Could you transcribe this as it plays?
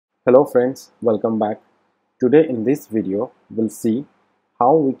Hello friends, welcome back. Today in this video, we'll see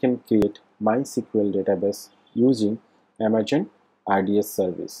how we can create MySQL database using Amazon RDS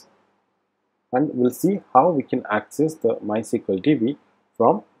service. And we'll see how we can access the MySQL DB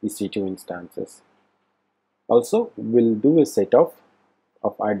from EC2 instances. Also, we'll do a setup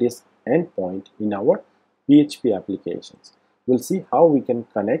of RDS endpoint in our PHP applications. We'll see how we can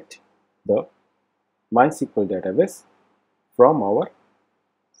connect the MySQL database from our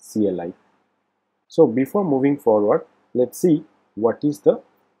CLI. So before moving forward, let's see what is the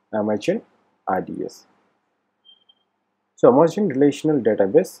Amazon RDS. So Amazon Relational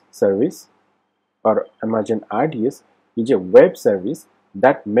Database Service or Amazon RDS is a web service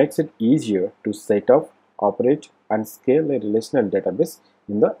that makes it easier to set up, operate and scale a relational database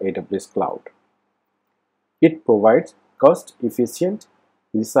in the AWS cloud. It provides cost-efficient,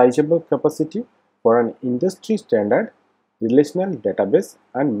 resizable capacity for an industry-standard relational database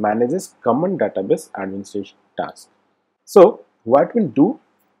and manages common database administration tasks. So what we'll do,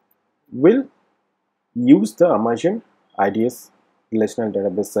 we'll use the Amazon RDS relational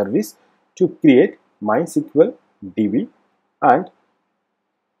database service to create MySQL DB, and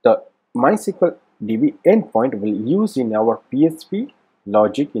the MySQL DB endpoint will use in our PHP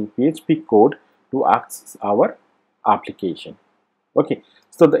logic in PHP code to access our application. Okay,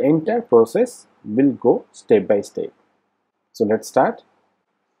 so the entire process will go step by step. So let's start.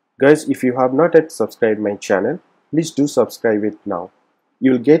 Guys, if you have not yet subscribed my channel, please do subscribe it now.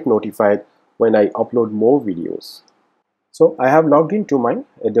 You will get notified when I upload more videos. So I have logged into my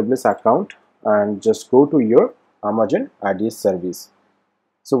AWS account and just go to your Amazon RDS service.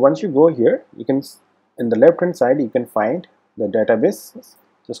 So once you go here, you can, in the left hand side, you can find the database.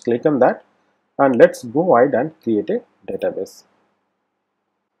 Just click on that and let's go ahead and create a database.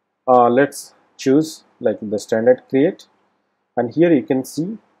 Let's choose like the standard create. And here you can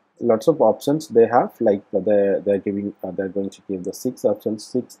see lots of options they have, like they're going to give the 6 options,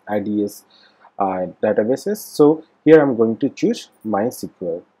 6 RDS databases. So here I'm going to choose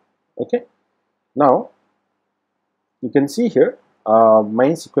MySQL. Okay, now you can see here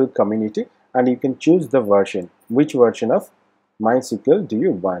MySQL community, and you can choose the version, which version of MySQL do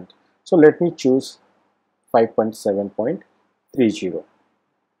you want. So let me choose 5.7.30.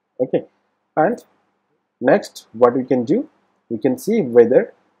 okay, and next what we can do, we can see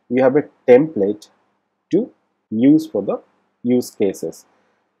whether we have a template to use for the use cases.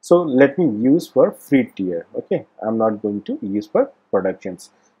 So let me use for free tier. Okay, I'm not going to use for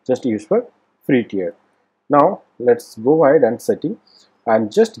productions, just use for free tier. Now let's go ahead and setting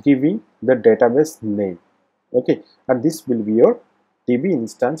and just giving the database name. Okay, and this will be your DB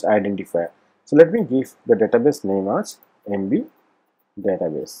instance identifier. So let me give the database name as MB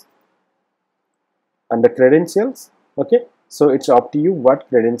database, and the credentials. Okay, so it's up to you what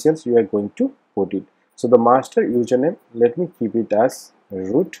credentials you are going to put it. So the master username, let me keep it as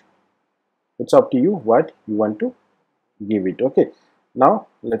root. It's up to you what you want to give it. Okay, now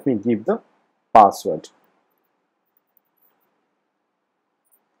let me give the password.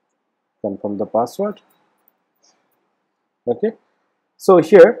 Confirm the password. Okay, so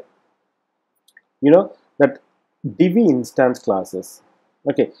here you know that DB instance classes.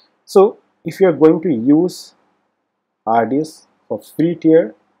 Okay, so if you are going to use RDS for free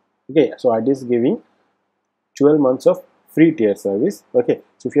tier, okay, so RDS giving 12 months of free tier service. Okay,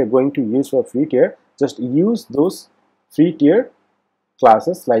 so if you are going to use for free tier, just use those free tier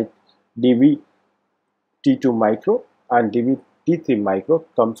classes like DB T2 micro and DB T3 micro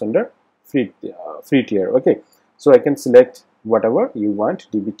comes under free tier. Okay, so I can select whatever you want,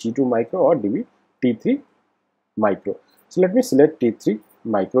 DB T2 micro or DB T3 micro. So let me select T3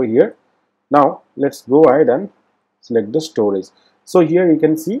 micro here. Now let's go ahead and select the storage. So here you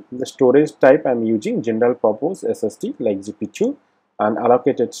can see the storage type I'm using general purpose SSD like GP2, and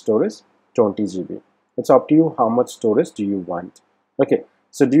allocated storage 20 GB. It's up to you how much storage do you want. Okay,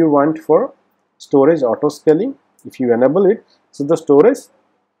 so do you want for storage auto scaling? If you enable it, so the storage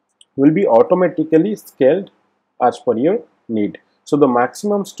will be automatically scaled as per your need. So the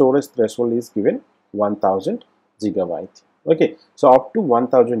maximum storage threshold is given 1000 gigabyte. Okay, so up to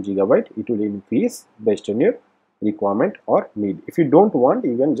 1000 gigabyte it will increase based on your requirement or need. If you don't want,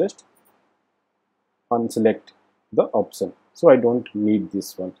 you can just unselect the option. So I don't need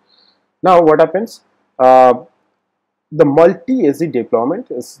this one. Now what happens, the multi-AZ deployment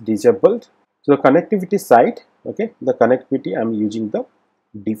is disabled. So the connectivity side, okay, the connectivity I'm using the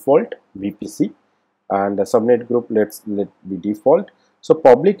default VPC, and the subnet group let be default. So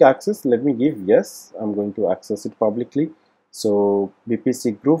public access, let me give yes, I'm going to access it publicly. So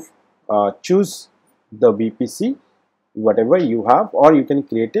VPC group, choose the VPC whatever you have, or you can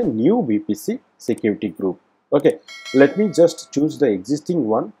create a new VPC security group. Okay, let me just choose the existing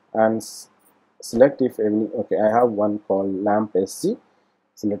one and select if any. Okay, I have one called lamp SC,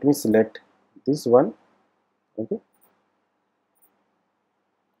 so let me select this one. Okay,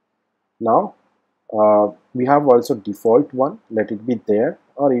 now we have also default one, let it be there,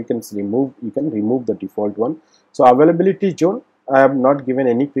 or you can remove the default one. So availability zone, I have not given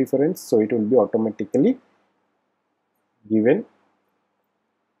any preference, so it will be automatically given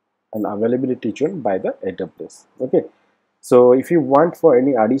an availability zone by the AWS. Okay, so if you want for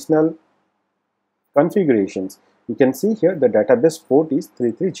any additional configurations, you can see here the database port is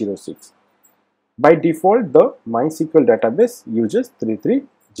 3306. By default, the MySQL database uses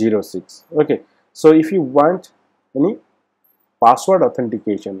 3306. Okay, so if you want any password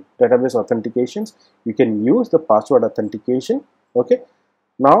authentication, database authentications, you can use the password authentication. Okay,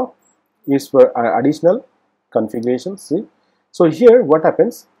 now is for additional configurations. See, so here what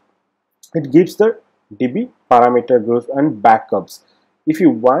happens, it gives the DB parameter groups and backups. If you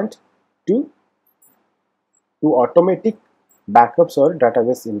want to do automatic backups or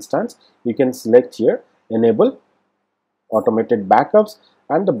database instance, you can select here enable automated backups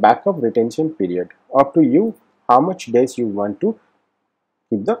and the backup retention period. Up to you how much days you want to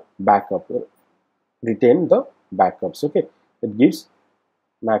keep the backup, retain the backups. Okay, it gives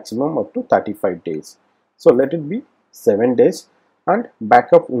maximum up to 35 days, so let it be 7 days. And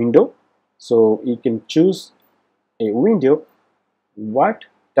backup window, so you can choose a window, what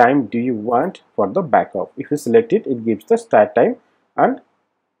time do you want for the backup. If you select it, it gives the start time and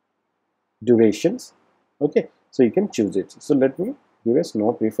durations. Okay, so you can choose it. So let me give us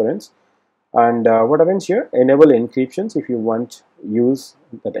no preference. And what happens here, enable encryptions. If you want use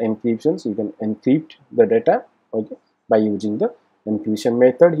that encryptions, you can encrypt the data, okay, by using the encryption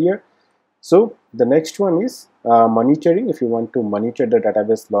method here. So the next one is monitoring. If you want to monitor the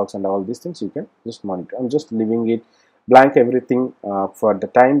database logs and all these things, you can just monitor. I'm just leaving it blank everything for the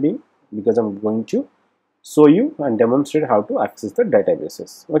time being, because I'm going to show you and demonstrate how to access the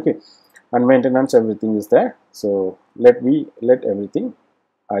databases. Okay, and maintenance, everything is there. So let everything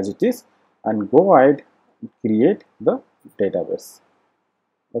as it is and go ahead create the database.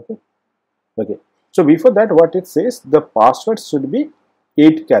 Okay, okay, so before that, what it says, the password should be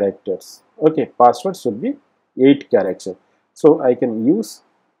 8 characters. Okay, password should be 8 characters. So I can use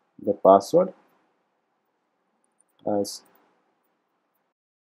the password as,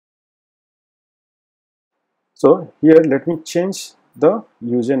 so here let me change the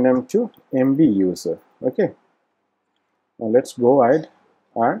username to MB user. Okay, now let's go ahead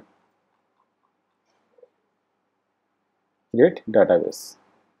and create database.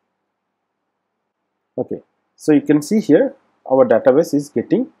 Okay, so you can see here our database is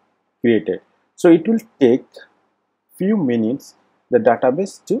getting created. So it will take few minutes the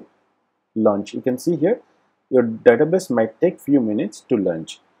database to launch. You can see here your database might take few minutes to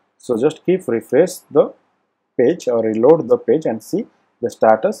launch. So just keep refresh the page or reload the page and see the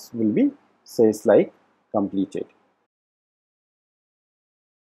status will be says like completed.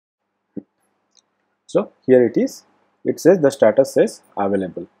 So here it is, it says the status says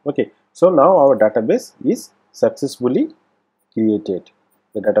available. Okay, so now our database is successfully created.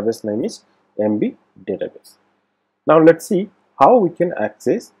 The database name is MB database. Now let's see how we can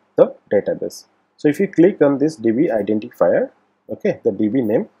access the database. So if you click on this DB identifier, okay, the DB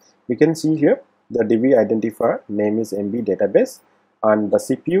name, you can see here the DB identifier name is MB database, and the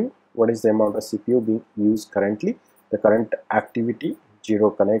CPU, what is the amount of CPU being used currently, the current activity 0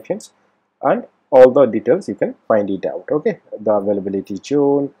 connections, and all the details you can find it out. Okay, the availability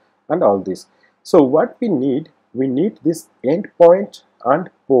zone and all this. So what we need this endpoint and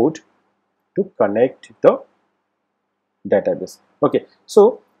port to connect the database. Okay,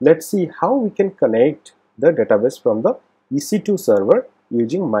 so let's see how we can connect the database from the EC2 server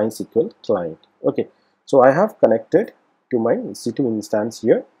using MySQL client. Okay, so I have connected to my EC2 instance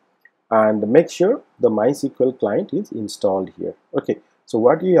here, and make sure the MySQL client is installed here. Okay, so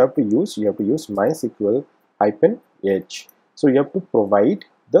what you have to use MySQL -h. So you have to provide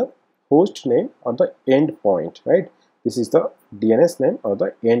the host name or the endpoint, right? This is the DNS name or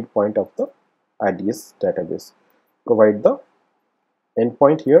the endpoint of the RDS database. Provide the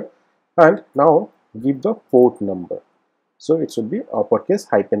endpoint here, and now give the port number. So it should be uppercase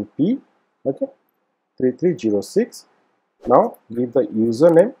 -p, okay, 3306. Now give the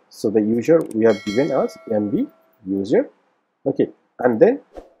username. So the user we have given as MB user, okay, and then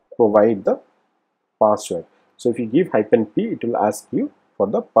provide the password. So if you give -p, it will ask you for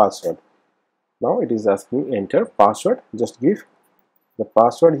the password. Now it is asking you enter password. Just give the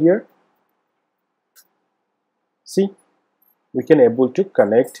password here. See, we can able to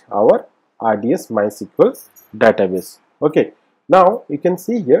connect our RDS MySQL database. Okay, now you can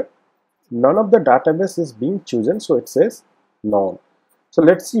see here none of the database is being chosen, so it says none. So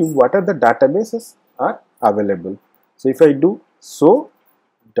let's see what are the databases are available. So if I do show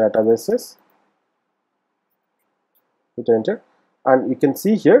databases, hit enter, and you can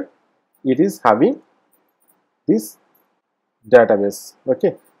see here it is having this database.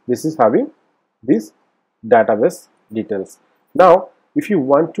 Okay, this is having this database details. Now if you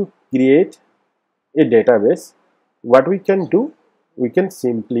want to create a database, what we can do, we can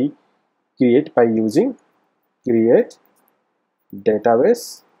simply create by using create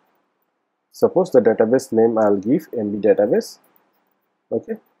database. Suppose the database name I'll give MB database.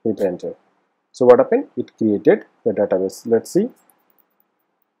 Okay, hit enter. So what happened? It created the database. Let's see.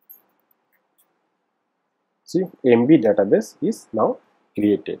 See, MB database is now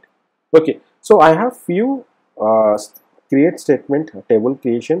created. Okay, so I have few create statement, table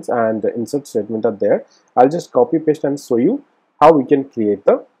creations and the insert statement are there. I'll just copy paste and show you how we can create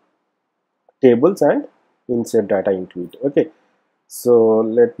the tables and insert data into it. Okay, so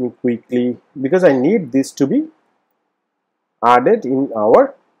let me quickly, because I need this to be added in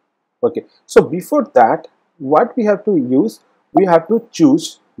our, okay, so before that what we have to use, we have to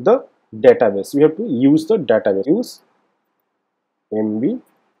choose the database. We have to use the database. Use MB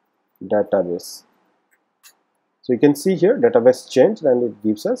database. So you can see here database changed and it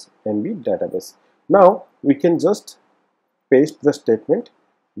gives us MB database. Now we can just paste the statement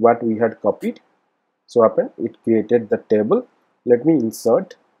what we had copied. So happened, it created the table. Let me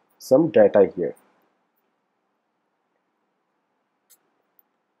insert some data here.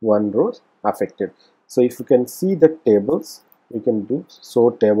 One row affected. So if you can see the tables, we can do show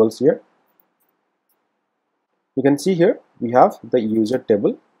tables here. You can see here we have the user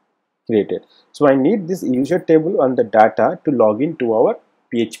table created. So I need this user table and the data to log into our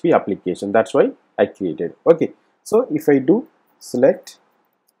PHP application. That's why I created. Okay, so if I do select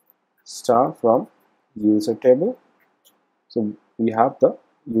star from user table, so we have the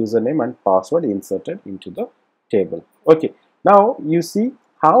username and password inserted into the table. Okay, now you see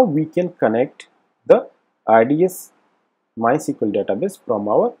how we can connect the RDS MySQL database from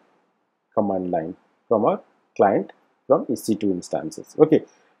our command line, from our client, from EC2 instances. Okay,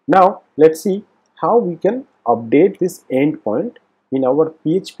 now let's see how we can update this endpoint in our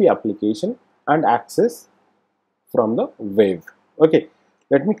PHP application and access from the web. Okay,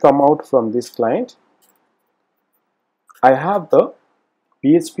 let me come out from this client. I have the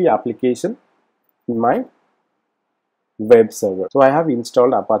PHP application in my web server. So I have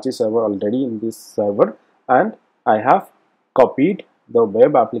installed Apache server already in this server and I have copied the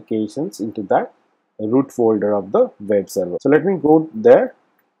web applications into that root folder of the web server. So let me go there.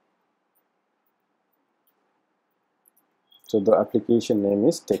 So the application name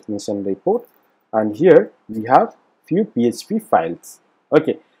is technician report and here we have few PHP files.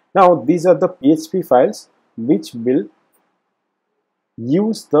 Okay, now these are the PHP files which will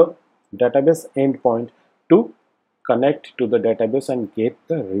use the database endpoint to connect to the database and get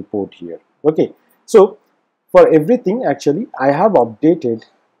the report here. Okay, so for everything actually I have updated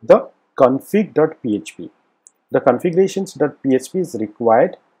the config.php. The configurations.php is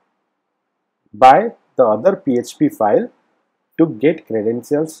required by the other PHP file to get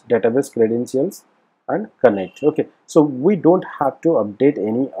credentials, database credentials and connect. Okay, so we don't have to update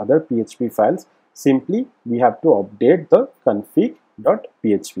any other PHP files, simply we have to update the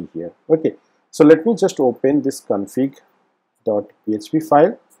config.php here. Okay, so let me just open this config.php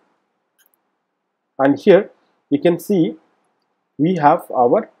file and here you can see we have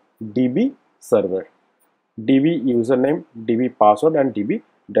our DB server, DB username, DB password and DB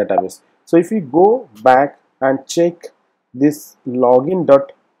database. So if we go back and check this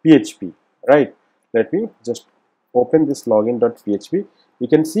login.php, right, let me just open this login.php. You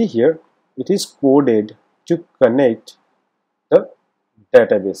can see here it is coded to connect the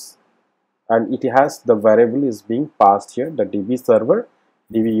database and it has the variable is being passed here, the DB server,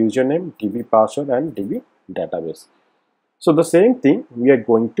 DB username, DB password and DB database. So the same thing we are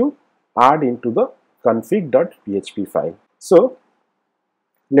going to add into the config.php file. So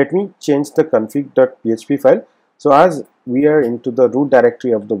let me change the config.php file. So as we are into the root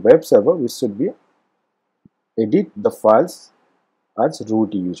directory of the web server, we should be edit the files as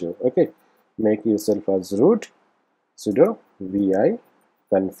root user. Okay, make yourself as root sudo vi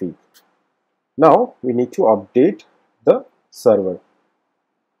config. Now we need to update the server.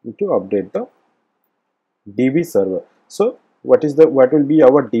 We need to update the DB server. So what will be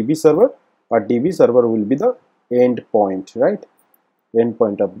our DB server? Our DB server will be the endpoint, right?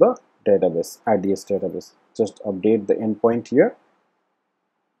 Endpoint of the database, RDS database. just update the endpoint here.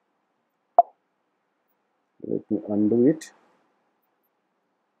 Let me undo it.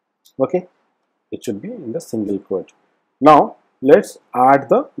 Okay, it should be in the single quote. Now let's add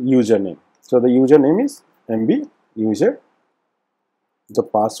the username. So the username is mb user. The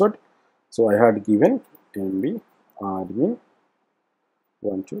password, so I had given mb admin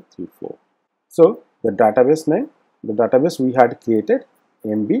 1234. So the database name, the database we had created,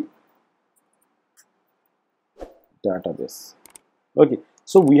 mb database. Okay,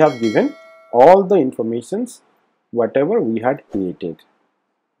 so we have given all the informations whatever we had created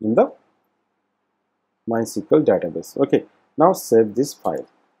in the MySQL database. Okay, now save this file.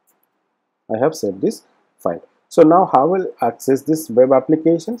 I have saved this file. So now how will access this web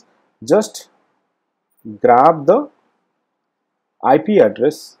applications? Just grab the IP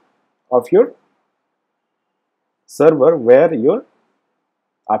address of your server where your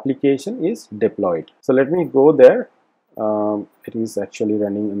application is deployed. So let me go there. It is actually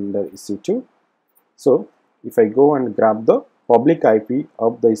running under EC2. So if I go and grab the public IP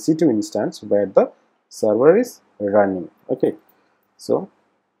of the EC2 instance where the server is running. Okay, so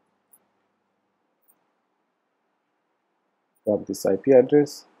grab this IP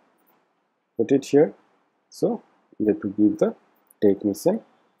address, put it here. So we have to give the technician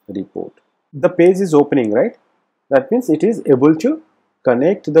report. The page is opening, right? That means it is able to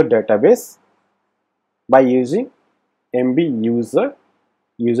connect the database by using mb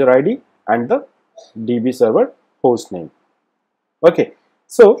user ID and the DB server host name. Okay,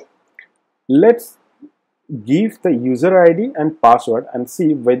 so let's give the user ID and password and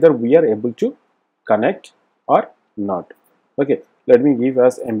see whether we are able to connect or not. Okay, let me give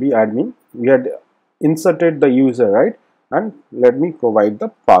as mb admin. We had inserted the user, right? And let me provide the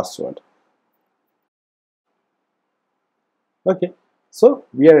password. Okay, so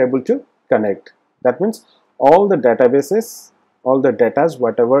we are able to connect. That means all the databases, all the datas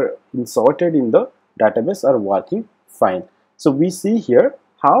whatever inserted in the database are working fine. So we see here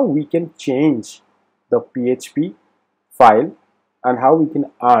how we can change the PHP file and how we can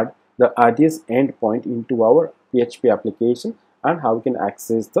add the RDS endpoint into our PHP application and how we can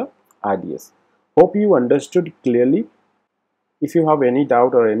access the RDS. Hope you understood clearly. If you have any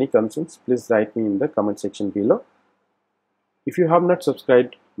doubt or any concerns, please write me in the comment section below. If you have not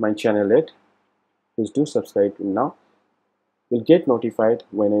subscribed my channel yet, please do subscribe now. You'll get notified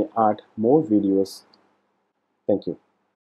when I add more videos. Thank you.